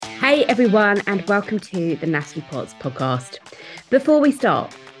Hey everyone, and welcome to the Nasty Pots podcast. Before we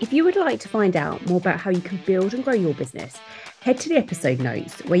start, if you would like to find out more about how you can build and grow your business, head to the episode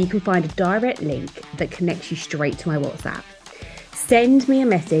notes where you can find a direct link that connects you straight to my WhatsApp. Send me a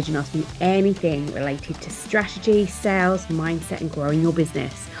message and ask me anything related to strategy, sales, mindset, and growing your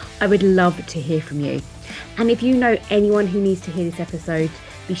business. I would love to hear from you. And if you know anyone who needs to hear this episode,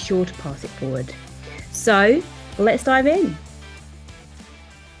 be sure to pass it forward. So let's dive in.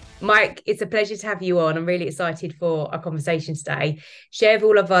 Mike, it's a pleasure to have you on. I'm really excited for our conversation today. Share with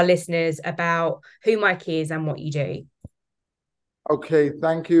all of our listeners about who Mike is and what you do. Okay,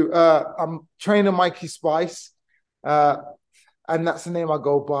 thank you. I'm trainer Mikey Spice, and that's the name I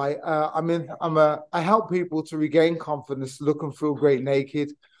go by. I help people to regain confidence, look and feel great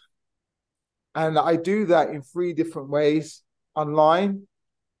naked, and I do that in 3 different ways: online,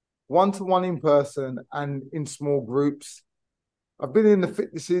 one-to-one in person, and in small groups. I've been in the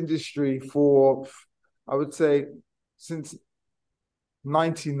fitness industry for, I would say, since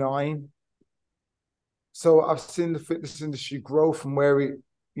 99. So I've seen the fitness industry grow from where it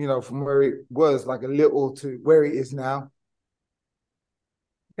was like a little to where it is now.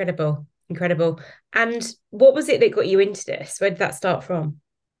 Incredible. And what was it that got you into this? Where did that start from?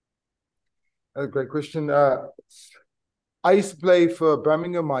 That's a great question. I used to play for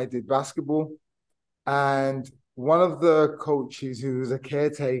Birmingham. I did basketball, and one of the coaches who was a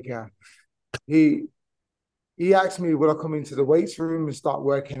caretaker, he asked me, would I come into the weights room and start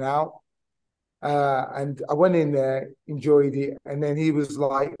working out? And I went in there, enjoyed it. And then he was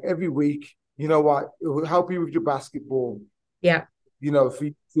like, every week, you know what, it will help you with your basketball, Yeah. for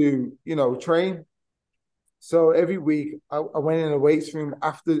you to, train. So every week I went in the weights room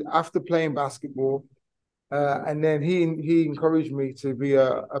after playing basketball. And then he encouraged me to be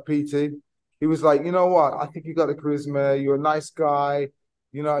a PT. He was like, you know what, I think you got the charisma. You're a nice guy.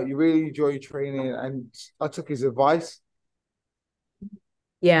 You really enjoy training. And I took his advice.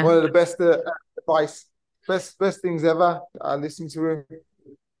 Yeah. One of the best advice, best things ever. I listened to him.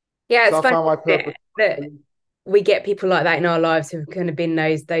 Yeah, So it's I funny found my purpose. that we get people like that in our lives who've kind of been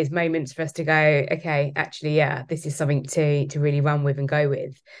those moments for us to go, okay, actually, yeah, this is something to really run with and go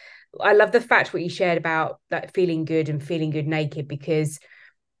with. I love the fact what you shared about that feeling good and feeling good naked, because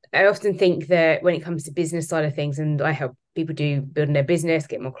I often think that when it comes to business side of things, and I help people do building their business,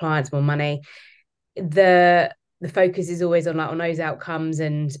 get more clients, more money, the focus is always on those outcomes.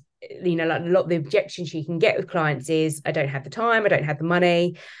 And like a lot of the objections you can get with clients is, I don't have the time, I don't have the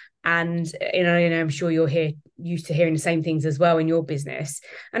money. And I'm sure you're used to hearing the same things as well in your business.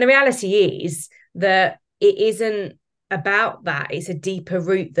 And the reality is that it isn't about that. It's a deeper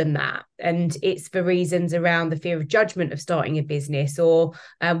root than that. And it's for reasons around the fear of judgment of starting a business, or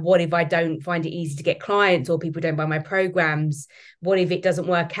what if I don't find it easy to get clients, or people don't buy my programs? What if it doesn't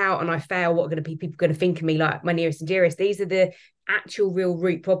work out and I fail? What are going to be people going to think of me, like my nearest and dearest? These are the actual real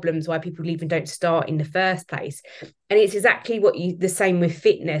root problems why people even don't start in the first place. And it's exactly the same with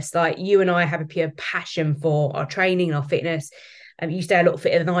fitness. Like, you and I have a pure passion for our training and our fitness. You stay a lot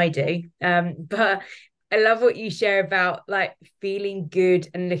fitter than I do, but I love what you share about like feeling good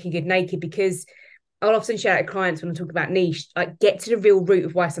and looking good naked, because I'll often share it to clients when I talk about niche, like, get to the real root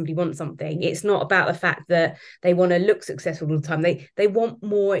of why somebody wants something. It's not about the fact that they want to look successful all the time. They want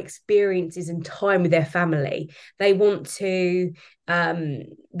more experiences and time with their family. They want to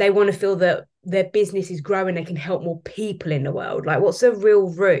feel that their business is growing, they can help more people in the world. Like, what's the real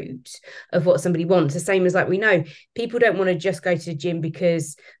root of what somebody wants? The same as, like, we know people don't want to just go to the gym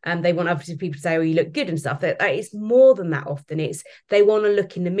because they want other people to say, oh, you look good and stuff. It's more than that. Often it's they want to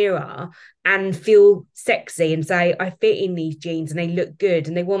look in the mirror and feel sexy and say, I fit in these jeans and they look good.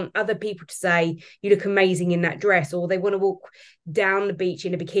 And they want other people to say, you look amazing in that dress. Or they want to walk down the beach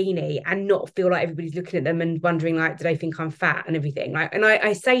in a bikini and not feel like everybody's looking at them and wondering, like, do they think I'm fat and everything? Like, and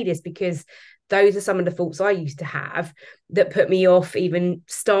I say this because those are some of the thoughts I used to have that put me off even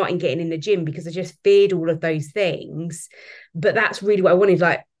starting getting in the gym, because I just feared all of those things. But that's really what I wanted.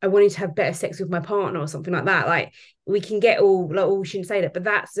 Like, I wanted to have better sex with my partner or something like that. Like, we can get all, like, oh, we shouldn't say that, but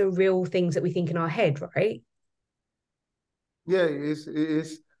that's the real things that we think in our head, right? Yeah, it is. It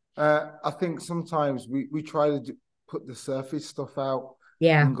is. I think sometimes we try to put the surface stuff out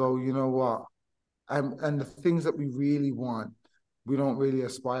Yeah. and go, you know what? And the things that we really want, we don't really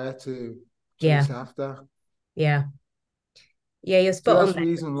aspire to Yeah. chase after. Yeah. Yeah. You're So spot on that's the there.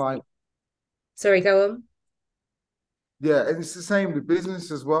 reason, like, Sorry, go on. yeah, and it's the same with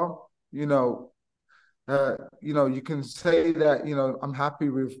business as well. You can say that, I'm happy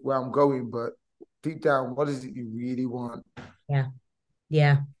with where I'm going, but deep down, what is it you really want? Yeah.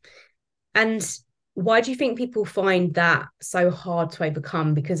 Yeah. And why do you think people find that so hard to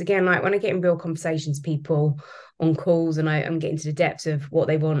overcome? Because again, like when I get in real conversations, people on calls and I'm getting to the depths of what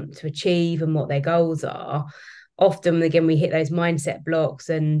they want to achieve and what their goals are, often again we hit those mindset blocks,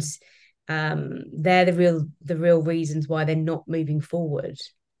 and they're the real reasons why they're not moving forward.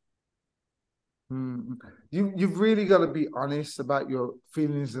 Mm. You've really got to be honest about your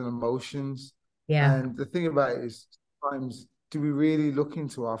feelings and emotions. Yeah, And the thing about it is, sometimes do we really look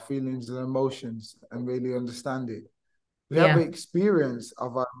into our feelings and emotions and really understand it? We have yeah, an experience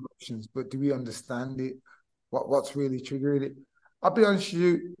of our emotions, but do we understand it? What's really triggering it? I'll be honest with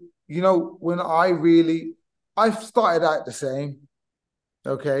you, when I started out the same,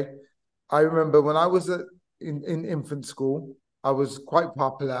 okay? I remember when I was in infant school, I was quite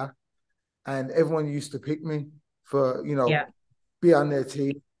popular and everyone used to pick me for, yeah, be on their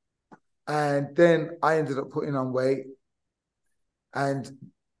team. And then I ended up putting on weight. And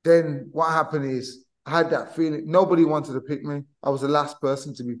then what happened is I had that feeling nobody wanted to pick me. I was the last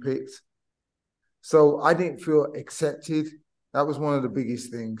person to be picked. So I didn't feel accepted. That was one of the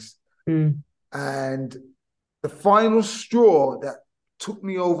biggest things. mm, And the final straw that took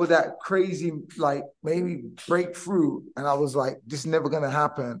me over that crazy, like maybe breakthrough, and I was like, this is never going to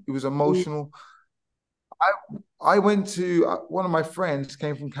happen. It was mm, emotional. I I went to one of my friends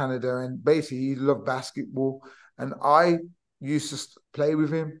came from Canada, and basically he loved basketball, and I used to play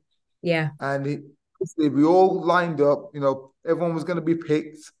with him, yeah, and we all lined up. Everyone was going to be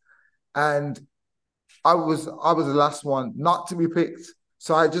picked, and I was the last one not to be picked.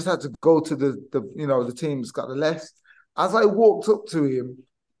 So I just had to go to the team that's got the less. As I walked up to him,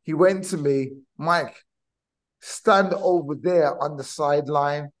 he went to me, Mike, stand over there on the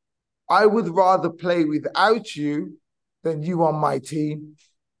sideline. I would rather play without you than you on my team.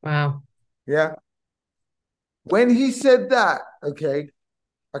 wow, Yeah. When he said that, okay,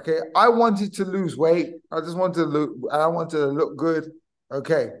 I wanted to lose weight. I just wanted to look, and I wanted to look good.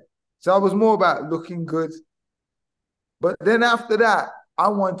 Okay. So I was more about looking good. But then after that, I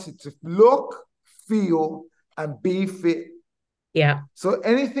wanted to look, feel, and be fit. yeah, So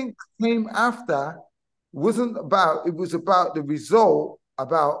anything that came after it was about the result,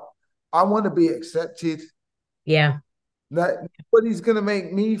 about I want to be accepted. yeah, That nobody's gonna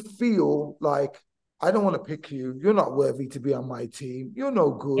make me feel like I don't want to pick you. You're not worthy to be on my team. You're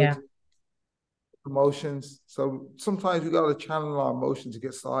no yeah. good. Emotions. So sometimes we gotta channel our emotions to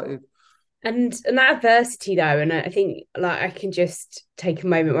get started. And that adversity though, and I think like I can just take a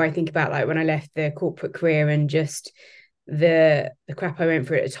moment where I think about like when I left the corporate career and just the crap I went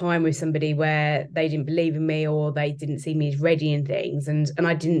through at a time with somebody where they didn't believe in me or they didn't see me as ready and things, and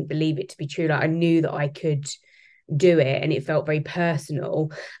I didn't believe it to be true. Like I knew that I could do it and it felt very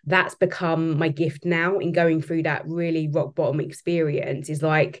personal. That's become my gift now in going through that really rock bottom experience, is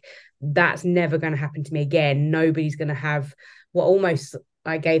like that's never going to happen to me again. Nobody's going to have what almost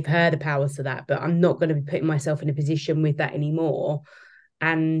I gave her the powers to that, but I'm not going to be putting myself in a position with that anymore.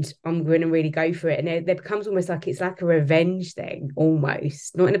 And I'm going to really go for it. And there becomes almost like it's like a revenge thing,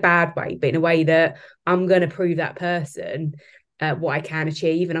 almost not in a bad way, but in a way that I'm going to prove that person what I can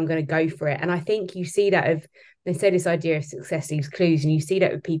achieve, and I'm going to go for it. And I think you see that of they say this idea of success leaves clues, and you see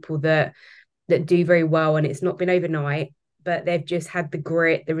that with people that do very well, and it's not been overnight, but they've just had the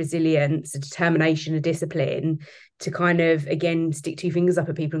grit, the resilience, the determination, the discipline to kind of again stick two fingers up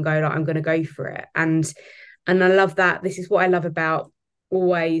at people and go like, I'm going to go for it. And I love that. This is what I love about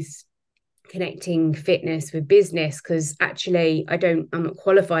always connecting fitness with business, because actually I'm not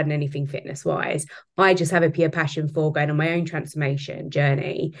qualified in anything fitness wise. I just have a pure passion for going on my own transformation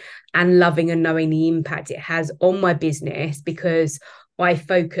journey and loving and knowing the impact it has on my business, because I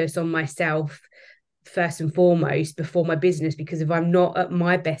focus on myself first and foremost before my business. Because if I'm not at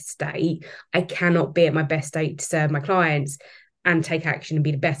my best state, I cannot be at my best state to serve my clients and take action and be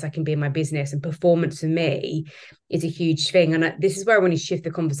the best I can be in my business. And performance for me is a huge thing. And this is where I want to shift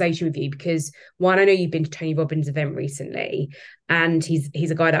the conversation with you, because one, I know you've been to Tony Robbins' event recently, and he's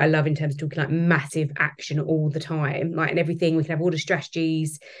a guy that I love in terms of talking like massive action all the time, like, and everything. We can have all the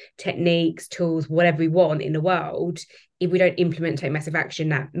strategies, techniques, tools, whatever we want in the world. If we don't implement, take massive action,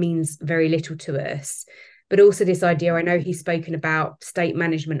 that means very little to us. But also this idea, I know he's spoken about state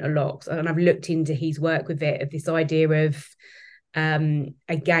management a lot, and I've looked into his work with it, of this idea of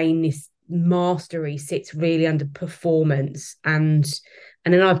again, this mastery sits really under performance. And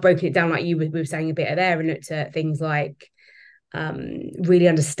then I've broken it down like we were saying a bit there, and looked at things like really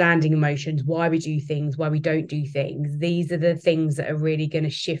understanding emotions, why we do things, why we don't do things. These are the things that are really going to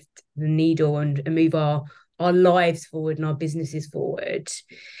shift the needle and move our lives forward and our businesses forward.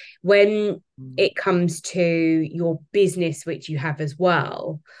 When Mm. it comes to your business, which you have as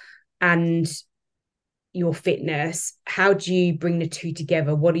well, and your fitness, how do you bring the two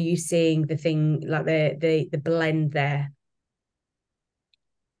together? What are you seeing the thing like the blend there?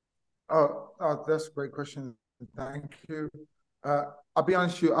 That's a great question. Thank you. Uh, I'll be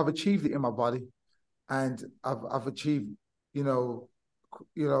honest with you, I've achieved it in my body, and I've achieved, you know,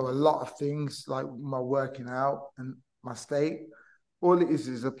 a lot of things like my working out and my state. All it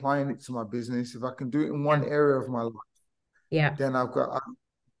is applying it to my business. If I can do it in Yeah. one area of my life, Yeah. then I've got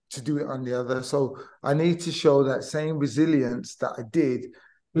to do it on the other. So I need to show that same resilience that I did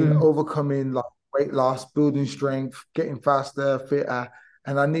in Mm, overcoming like weight loss, building strength, getting faster, fitter,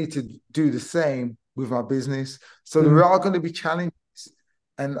 and I need to do the same with my business. So mm, there are going to be challenges,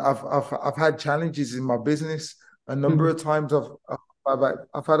 and I've had challenges in my business a number mm, of times.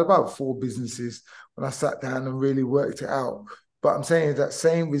 I've had about 4 businesses when I sat down and really worked it out. But I'm saying that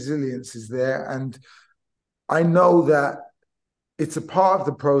same resilience is there, and I know that it's a part of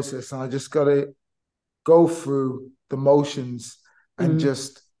the process, and I just got to go through the motions and mm,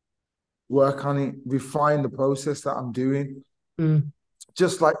 just work on it, refine the process that I'm doing. mm.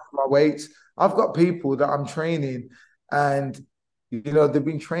 Just like my weights, I've got people that I'm training, and they've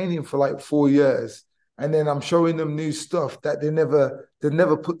been training for like 4 years, and then I'm showing them new stuff that they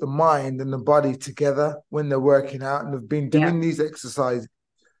never put the mind and the body together when they're working out, and they've been Yeah. doing these exercises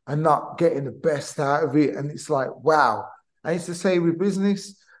and not getting the best out of it. And it's like, wow. I used to say with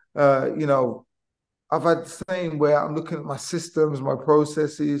business, you know, I've had the same where I'm looking at my systems, my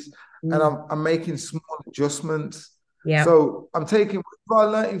processes, and Mm, I'm making small adjustments. yeah. So I'm taking what I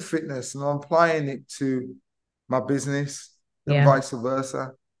learned in fitness and I'm applying it to my business and Yeah. vice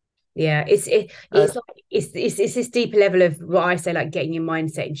versa. Yeah, And it's like it's this deeper level of what I say, like getting your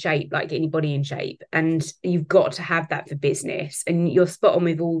mindset in shape, like getting your body in shape, and you've got to have that for business. And you're spot on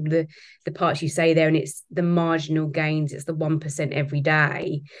with all the parts you say there, and it's the marginal gains, it's the 1% every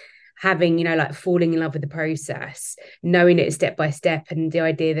day. Having, like falling in love with the process, knowing it step by step, and the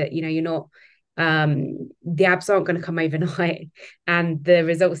idea that you're not the abs aren't going to come overnight and the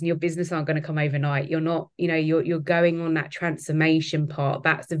results in your business aren't going to come overnight. You're not, you're going on that transformation part.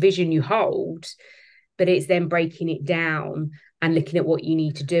 That's the vision you hold, but it's then breaking it down and looking at what you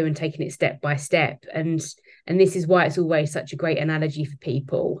need to do and taking it step by step. And this is why it's always such a great analogy for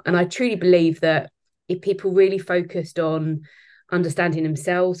people. And I truly believe that if people really focused on understanding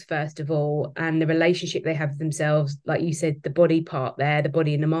themselves first of all, and the relationship they have with themselves, like you said, the body part there, the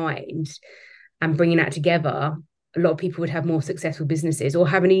body and the mind, and bringing that together, a lot of people would have more successful businesses or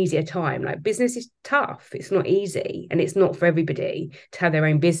have an easier time. Like business is tough, it's not easy, and it's not for everybody to have their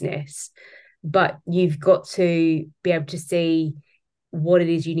own business. But you've got to be able to see what it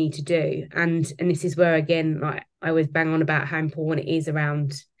is you need to do. And this is where again, like I always bang on about how important it is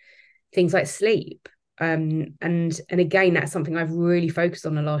around things like sleep. And again, that's something I've really focused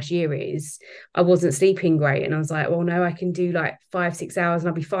on the last year is I wasn't sleeping great. And I was like, well, no, I can do like 5-6 hours and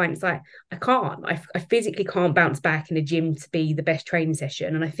I'll be fine. It's like, I can't, I physically can't bounce back in the gym to be the best training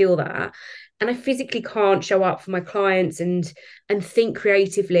session. And I feel that. And I physically can't show up for my clients and think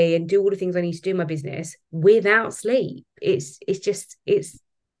creatively and do all the things I need to do in my business without sleep. It's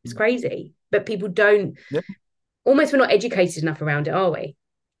crazy. But people don't, yeah, almost we're not educated enough around it, are we?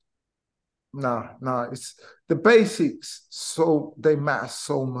 no, it's the basics. So they matter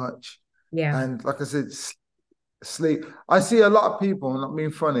so much. Yeah. And like I said, sleep. I see a lot of people, not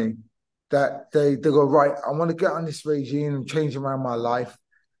being funny, that they go, right, I want to get on this regime and change around my life.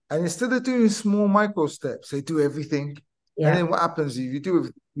 And instead of doing small micro steps, they do everything. And Yeah. then what happens is you do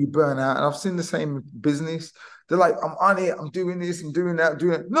it, you burn out. And I've seen the same in business. They're like, I'm on it, I'm doing this, I'm doing that,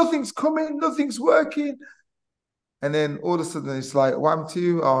 doing it. Nothing's coming, nothing's working. And then all of a sudden it's like, what happened to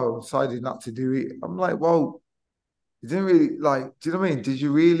you? Oh, I decided not to do it. I'm like, well, you didn't really like, do you know what I mean? Did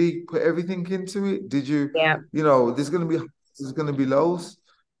you really put everything into it? Did you, Yeah. there's gonna be lows.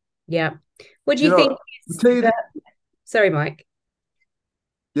 Yeah. What do You you think know, to is tell you the, the, sorry, Mike.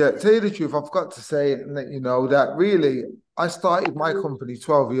 yeah, to tell you the truth, I've got to say and let you know that really I started my company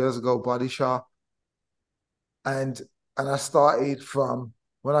 12 years ago, Body Shop, and I started from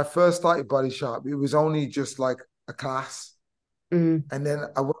when I first started Body Shop, it was only just like a class. Mm, And then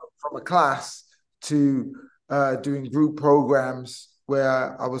I went from a class to doing group programs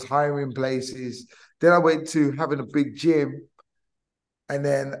where I was hiring places. Then I went to having a big gym, and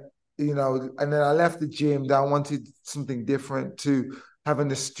then I left the gym. Then I wanted something different to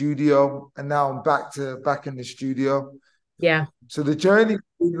having a studio, and now I'm back in the studio. yeah. So the journey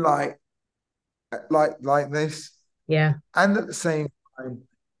been like this, Yeah. and at the same time,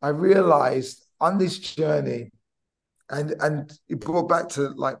 I realized on this journey and it brought back to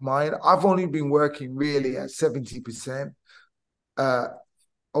like mine. I've only been working really at 70% uh,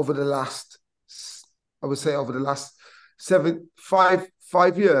 over the last I would say over the last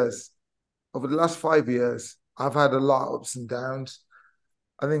 5 years, over the last 5 years, I've had a lot of ups and downs.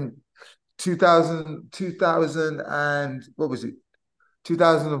 I think 2000 and what was it?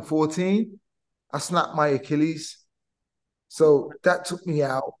 2014, I snapped my Achilles. So that took me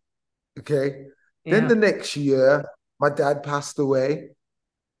out. Okay. Then Yeah. the next year, my dad passed away.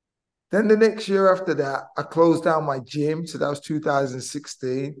 Then the next year after that, I closed down my gym. So that was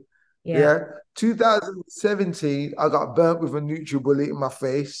 2016. Yeah. Yeah. 2017, I got burnt with a NutriBullet in my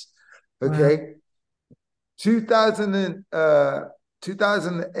face. Wow. Okay. 2000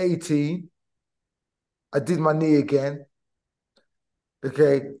 2018, I did my knee again.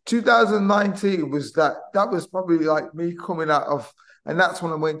 Okay. 2019 was that was probably like me coming out of, and that's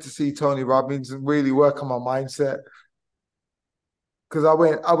when I went to see Tony Robbins and really work on my mindset. Because I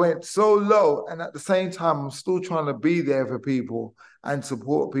went so low, and at the same time, I'm still trying to be there for people and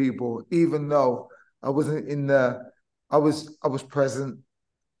support people, even though I wasn't in the, I was present.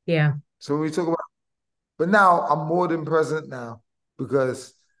 Yeah. So when we talk about, but now I'm more than present now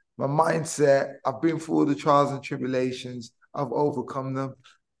because my mindset, I've been through all the trials and tribulations, I've overcome them,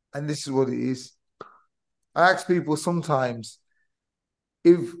 and this is what it is. I ask people sometimes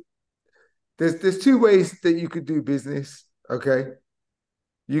if there's two ways that you could do business. Okay,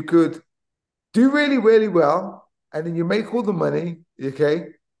 you could do really, really well, and then you make all the money, okay?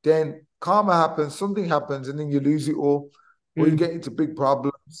 Then karma happens, something happens, and then you lose it all, or you Mm, get into big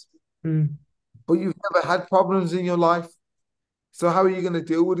problems. mm, But you've never had problems in your life. So how are you going to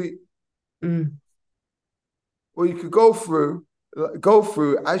deal with it? mm. Or you could go through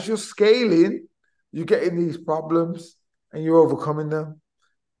as you're scaling, you're getting these problems and you're overcoming them.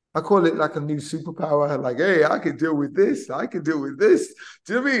 I call it like a new superpower. Like, hey, I can deal with this. I can deal with this.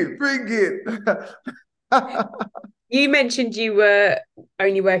 Do you know what I mean? Bring it. You mentioned you were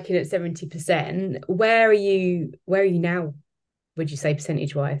only working at 70%. Where are you now, would you say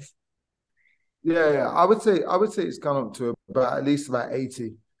percentage wise? Yeah, yeah. I would say it's gone up to about at least about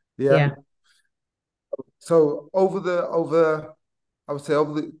 80. Yeah. Yeah. So I would say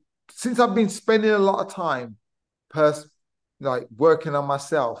over the since I've been spending a lot of time pers like working on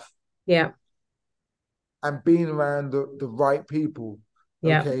myself Yeah. and being around the right people,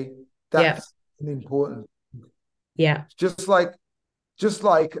 Yeah. okay, Yeah. that's an important. Yeah. Just like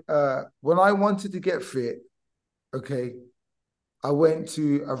when I wanted to get fit, okay, I went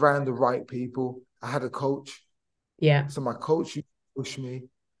to around the right people. I had a coach. Yeah. So my coach used to push me.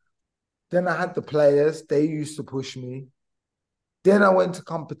 Then I had the players, they used to push me. Then I went to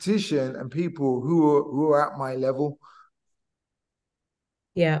competition and people who were at my level.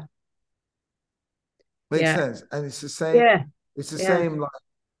 Yeah. Makes Yeah. sense. And it's the same, Yeah. it's the Yeah. same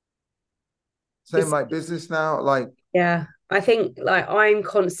It's like business now. Like, yeah. I think like I'm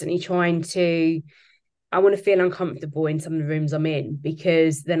constantly trying to I want to feel uncomfortable in some of the rooms I'm in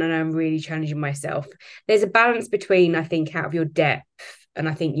because then I know I'm really challenging myself. There's a balance between, I think, out of your depth, and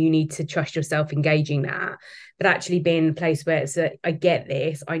I think you need to trust yourself engaging that, but actually being in a place where it's a, I get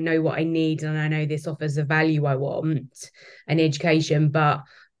this, I know what I need, and I know this offers the value I want and education, but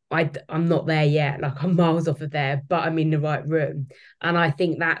I'm not there yet. Like I'm miles off of there, but I'm in the right room. And I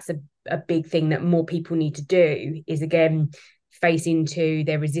think that's a big thing that more people need to do is again face into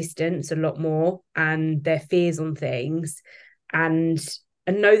their resistance a lot more and their fears on things and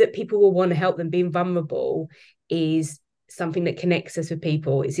know that people will want to help them. Being vulnerable is something that connects us with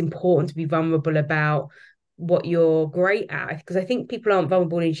people. It's important to be vulnerable about what you're great at because I think people aren't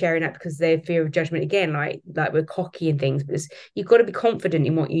vulnerable in sharing that because they fear of judgment again, like we're cocky and things, but you've got to be confident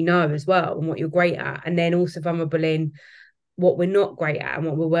in what you know as well and what you're great at, and then also vulnerable in what we're not great at and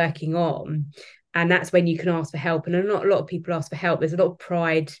what we're working on. And that's when you can ask for help. And not a lot of people ask for help. There's a lot of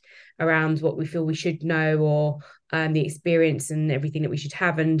pride around what we feel we should know or the experience and everything that we should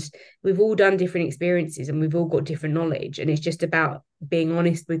have. And we've all done different experiences and we've all got different knowledge. And it's just about being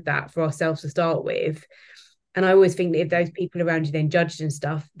honest with that for ourselves to start with. And I always think that if those people around you then judged and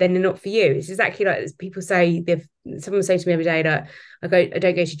stuff, then they're not for you. It's exactly like people say, someone say to me every day that I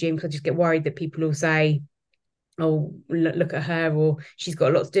don't go to gym because I just get worried that people will say, oh, look at her, or she's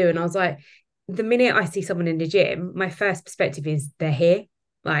got a lot to do. And I was like, the minute I see someone in the gym, my first perspective is they're here.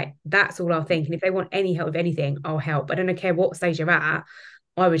 Like that's all I'll think. And if they want any help with anything, I'll help. I don't care what stage they're at,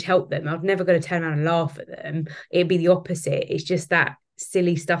 I would help them. I'm never going to turn around and laugh at them. It'd be the opposite. It's just that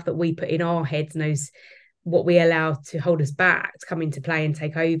silly stuff that we put in our heads knows what we allow to hold us back to come into play and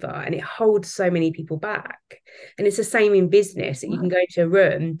take over. And it holds so many people back. And it's the same in business that you can go into a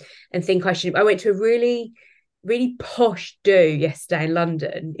room and think I went to a really posh do yesterday in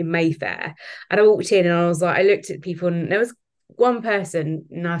London in Mayfair. And I walked in and I was like, I looked at people and there was one person,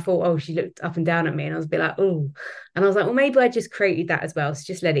 and I thought, oh, she looked up and down at me, and I was a bit like, oh, and I was like, well, maybe I just created that as well, so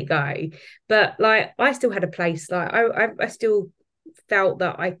just let it go. But like, I still had a place. Like, I still felt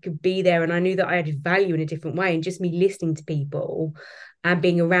that I could be there, and I knew that I added value in a different way. And just me listening to people and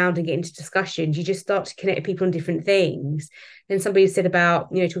being around and getting into discussions, you just start to connect with people on different things. Then somebody said about,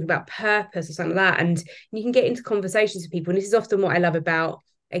 talking about purpose or something like that, and you can get into conversations with people. And this is often what I love about,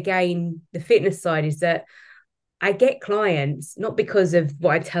 again, the fitness side, is that I get clients not because of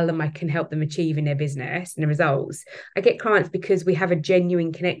what I tell them I can help them achieve in their business and the results. I get clients because we have a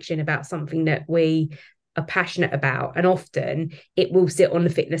genuine connection about something that we are passionate about. And often it will sit on the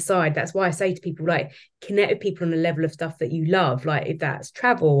fitness side. That's why I say to people, like, connect with people on the level of stuff that you love, like if that's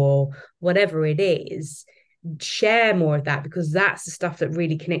travel or whatever it is. Share more of that, because that's the stuff that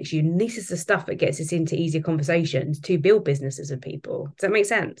really connects you. And this is the stuff that gets us into easier conversations to build businesses with people. Does that make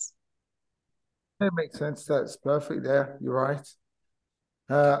sense? It makes sense. That's perfect there. You're right.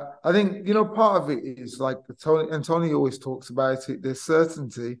 I think, part of it is like Tony always talks about it, there's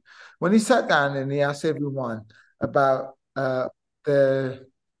certainty. When he sat down and he asked everyone about the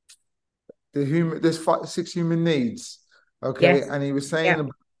there's six human needs, okay? Yes. And he was Yeah. saying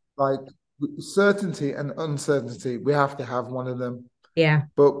like certainty and uncertainty, we have to have one of them, Yeah.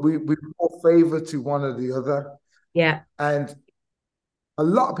 but we more favor to one or the other. Yeah. And a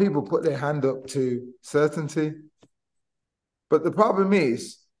lot of people put their hand up to certainty. But the problem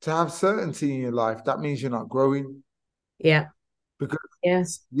is to have certainty in your life, that means you're not growing Yeah. Yeah.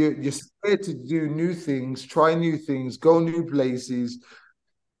 because you're scared to do new things, try new things, go new places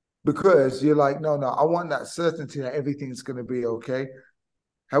because you're like, no, I want that certainty that everything's going to be okay.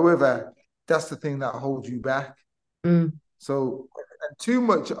 However, that's the thing that holds you back. Mm. So, and too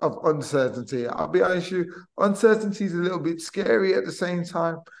much of uncertainty, I'll be honest with you, uncertainty is a little bit scary at the same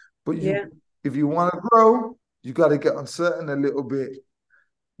time. But Yeah. if you want to grow, you got to get uncertain a little bit.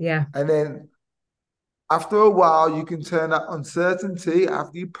 Yeah. And then after a while, you can turn that uncertainty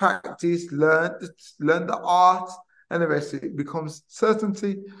after you practice, learn the art, and the rest of it becomes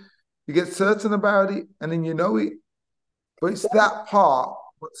certainty. You get certain about it, and then you know it. But it's that part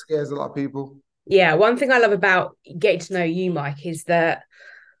what scares a lot of people. Yeah. One thing I love about getting to know you, Mike, is that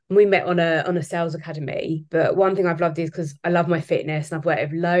we met on a sales academy. But one thing I've loved is because I love my fitness, and I've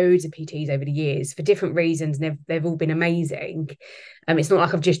worked with loads of PTs over the years for different reasons, and they've all been amazing. It's not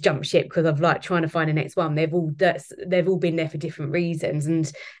like I've just jumped ship because I've like trying to find the next one. They've all been there for different reasons,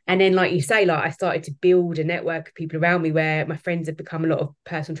 and then like you say, like I started to build a network of people around me where my friends have become a lot of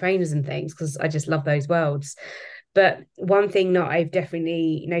personal trainers and things, because I just love those worlds. But one thing that I've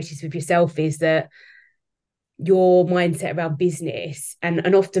definitely noticed with yourself is that your mindset around business,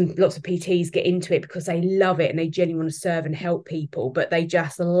 and often lots of PTs get into it because they love it and they genuinely want to serve and help people, but they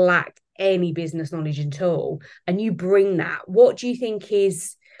just lack any business knowledge at all. And you bring that. What do you think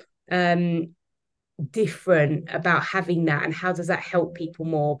is um different about having that, and how does that help people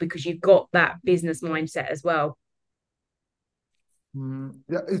more because you've got that business mindset as well?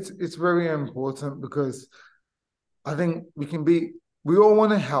 Yeah, it's very important because I think we all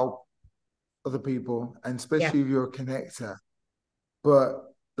want to help other people, and Yeah. especially if you're a connector.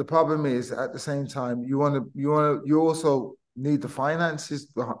 But the problem is at the same time, you also need the finances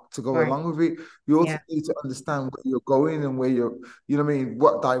to go Right. along with it. You also Yeah. need to understand where you're going and where what I mean,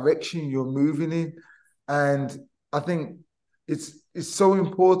 what direction you're moving in. And I think it's so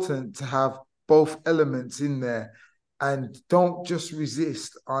important to have both elements in there, and don't just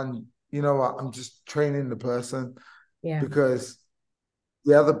resist on, what, I'm just training the person, Yeah. because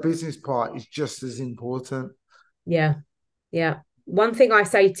the other business part is just as important. Yeah. Yeah. One thing I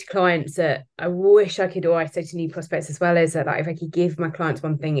say to clients that I wish I could, or I say to new prospects as well, is that like if I could give my clients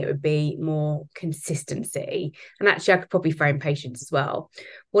one thing, it would be more consistency. And actually, I could probably throw in patience as well.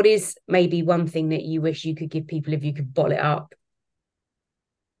 What is maybe one thing that you wish you could give people if you could bottle it up?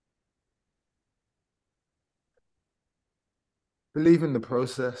 Believe in the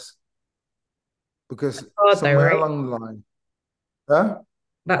process, because Hard though, somewhere right? along the line, huh?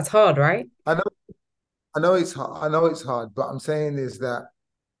 That's hard, right? I know, I know it's hard. I know it's hard, but I'm saying is that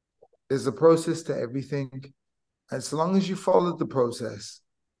there's a process to everything, and so long as you follow the process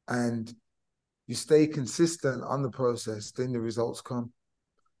and you stay consistent on the process, then the results come.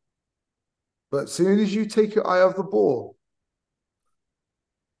 But as soon as you take your eye off the ball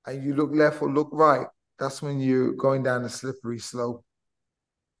and you look left or look right, that's when you're going down a slippery slope.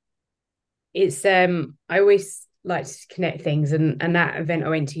 It's I always like to connect things, and that event I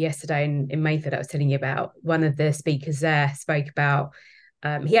went to yesterday in Mayfair that I was telling you about, one of the speakers there spoke about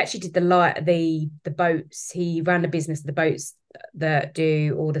he actually did the boats. He ran the business of the boats that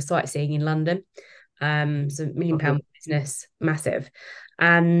do all the sightseeing in London. So £1 million Okay. business, massive.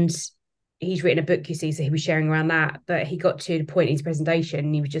 And he's written a book, you see, so he was sharing around that. But he got to the point in his presentation,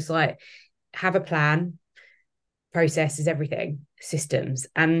 and he was just like, have a plan, process is everything, systems.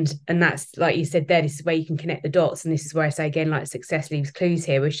 And that's, like you said there, this is where you can connect the dots. And this is where I say again, like, success leaves clues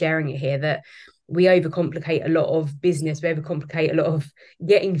here. We're sharing it here that we overcomplicate a lot of business, we overcomplicate a lot of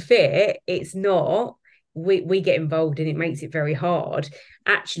getting fit. It's not, we get involved and it makes it very hard.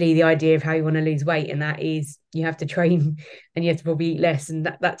 Actually, the idea of how you want to lose weight, and that is you have to train and you have to probably eat less, and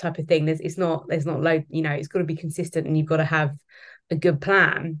that type of thing. There's not low, it's got to be consistent, and you've got to have a good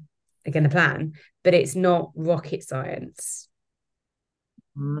plan, again, a plan, but it's not rocket science.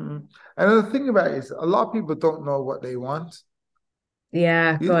 Mm. And the thing about it is, a lot of people don't know what they want.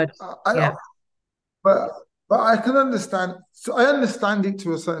 Yeah, You, God. I Yeah, but I can understand. So I understand it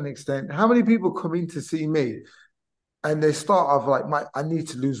to a certain extent. How many people come in to see me and they start off like, I need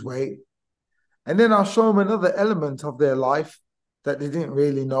to lose weight," and then I'll show them another element of their life that they didn't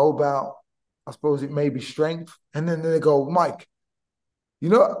really know about. I suppose it may be strength, and then they go, "Mike, you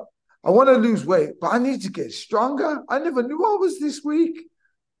know, I want to lose weight, but I need to get stronger. I never knew I was this weak."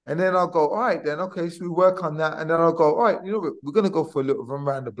 And then I'll go, "All right, then, okay, so we work on that." And then I'll go, "All right, we're going to go for a little run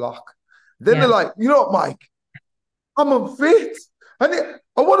around the block." Then they're yeah, like, "You know what, Mike? I'm unfit. I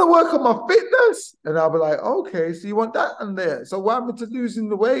want to work on my fitness." And I'll be like, "Okay, so you want that in there? So what happened to losing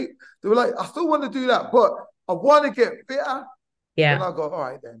the weight?" They were like, "I still want to do that, but I want to get fitter." Then yeah, I'll go, "All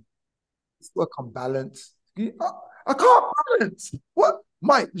right, then, let's work on balance." I can't balance. What?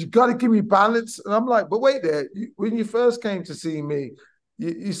 "Mike, you got to give me balance." And I'm like, "But wait there. When you first came to see me,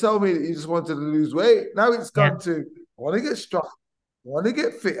 you told me that you just wanted to lose weight. Now it's yeah, gone to, I want to get strong. I want to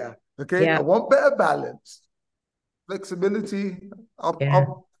get fitter. Okay. I yeah, want better balance, flexibility. yeah,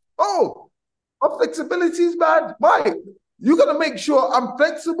 Oh, my flexibility is bad. Mike, you got to make sure I'm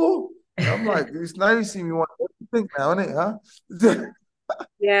flexible." And I'm like, "It's now you see me want to think now, isn't it? Huh?"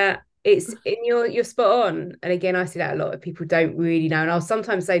 yeah. It's in you're spot on. And again, I see that a lot of people don't really know. And I'll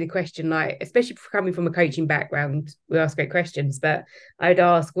sometimes say the question, like, especially coming from a coaching background, we ask great questions, but I'd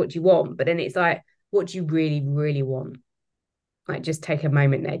ask, what do you want? But then it's like, what do you really, really want? Like, just take a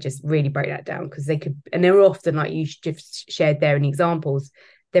moment there, just really break that down, because they could, and they're often, like you just shared there in examples,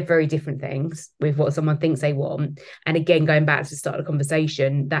 they're very different things with what someone thinks they want. And again, going back to the start of the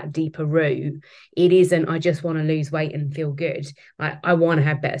conversation, that deeper root, it isn't, I just want to lose weight and feel good. I want to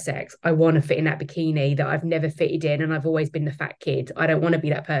have better sex. I want to fit in that bikini that I've never fitted in, and I've always been the fat kid. I don't want to be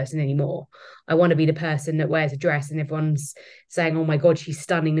that person anymore. I want to be the person that wears a dress and everyone's saying, oh my God, she's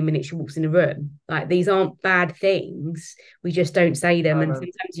stunning the minute she walks in the room. Like, these aren't bad things, we just don't say them. No, And no.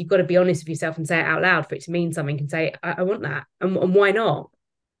 sometimes you've got to be honest with yourself and say it out loud for it to mean something, and say, I want that. And why not?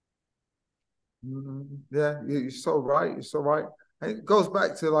 Yeah, you're so right. You're so right. And it goes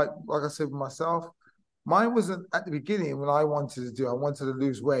back to like I said with myself. Mine wasn't at the beginning when I wanted to do. I wanted to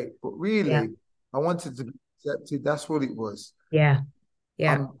lose weight, but Yeah. really, I wanted to be accepted. That's what it was. Yeah.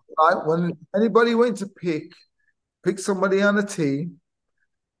 Yeah. When anybody went to pick somebody on the team,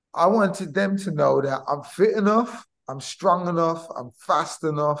 I wanted them to know that I'm fit enough, I'm strong enough, I'm fast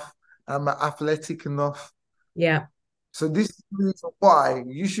enough, and I'm athletic enough. Yeah. So this is the reason why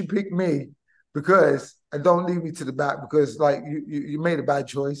you should pick me, because and don't leave me to the back because like you made a bad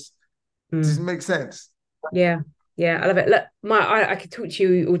choice. Does it Mm. make sense? Yeah. Yeah. I love it. Look, I could talk to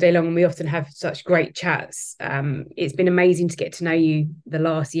you all day long, and we often have such great chats. It's been amazing to get to know you the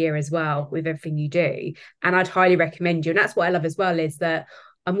last year as well with everything you do. And I'd highly recommend you. And that's what I love as well, is that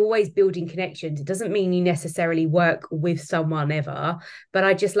I'm always building connections. It doesn't mean you necessarily work with someone ever, but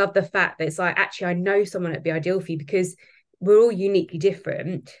I just love the fact that it's like, actually, I know someone that'd be ideal for you, because we're all uniquely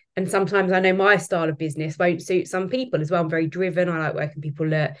different. And sometimes I know my style of business won't suit some people as well. I'm very driven. I like working people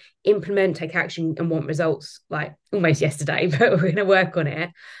that implement, take action, and want results like almost yesterday, but we're going to work on it.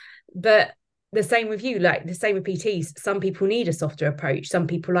 But the same with you, like the same with PTs. Some people need a softer approach. Some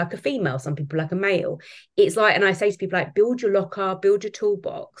people like a female, some people like a male. It's like, and I say to people, like, build your locker, build your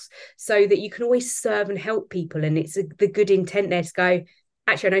toolbox, so that you can always serve and help people. And it's the good intent there to go,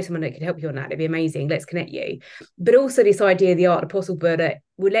 actually, I know someone that could help you on that. It'd be amazing. Let's connect you. But also this idea of the art of the possible, but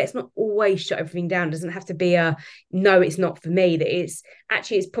well, let's not always shut everything down. It doesn't have to be a, no, it's not for me. That it's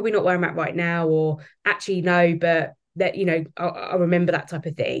actually, it's probably not where I'm at right now, or actually, no, but that, I'll remember, that type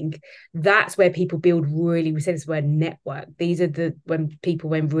of thing. That's where people build really, we say this word, network. These are the,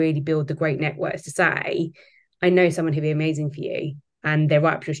 when really build the great networks to say, I know someone who'd be amazing for you, and they're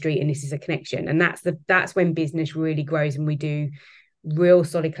right up your street, and this is a connection. And that's when business really grows, and we do real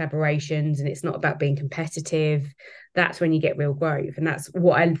solid collaborations, and it's not about being competitive. That's when you get real growth. And that's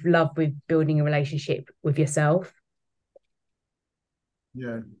what I love with building a relationship with yourself.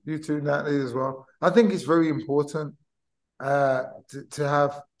 Yeah, you too, Natalie, as well. I think it's very important. to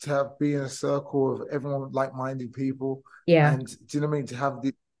have be in a circle of everyone with like-minded people, Yeah. and do you know what I mean? To have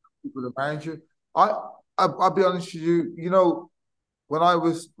these people around you. I, I'll be honest with you. You know, when I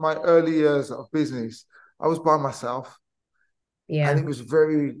was my early years of business, I was by myself, and Yeah. it was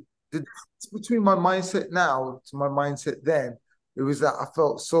very the difference between my mindset now to my mindset then. It was that I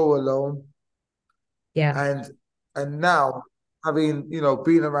felt so alone, Yeah. and now having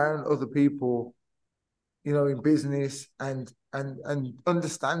being around other people, in business and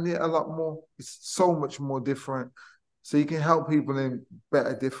understand it a lot more. It's so much more different. So you can help people in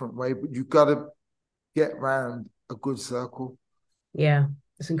better, different way, but you got to get around a good circle. Yeah.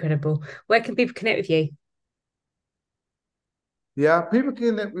 That's incredible. Where can people connect with you? Yeah, people can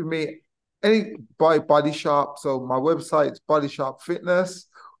connect with me any by Body Sharp. So my website's Body Sharp Fitness,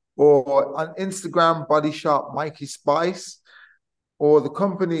 or on Instagram, Body Sharp Mikey Spice, or the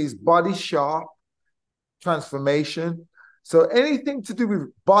company's Body Sharp Transformation. So anything to do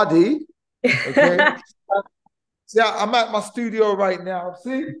with body, okay? Yeah, I'm at my studio right now.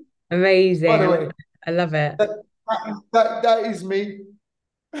 See, by Amazing. the way, I love it. that is me.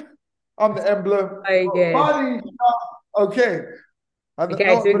 I'm the emblem. So good. Body, okay. And Okay,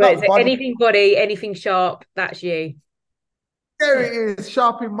 so not, we've but got it. not So body. anything body, anything sharp, that's you. There it is.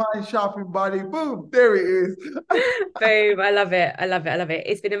 Sharp in mind, sharp in body. Boom. There it is. Boom. I love it. I love it. I love it.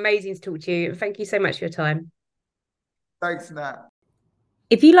 It's been amazing to talk to you. Thank you so much for your time. Thanks, Nat.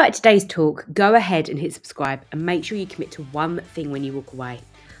 If you like today's talk, go ahead and hit subscribe and make sure you commit to one thing when you walk away.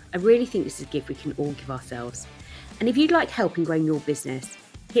 I really think this is a gift we can all give ourselves. And if you'd like help in growing your business,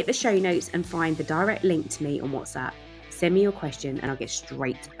 hit the show notes and find the direct link to me on WhatsApp. Send me your question and I'll get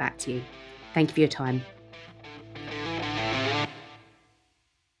straight back to you. Thank you for your time.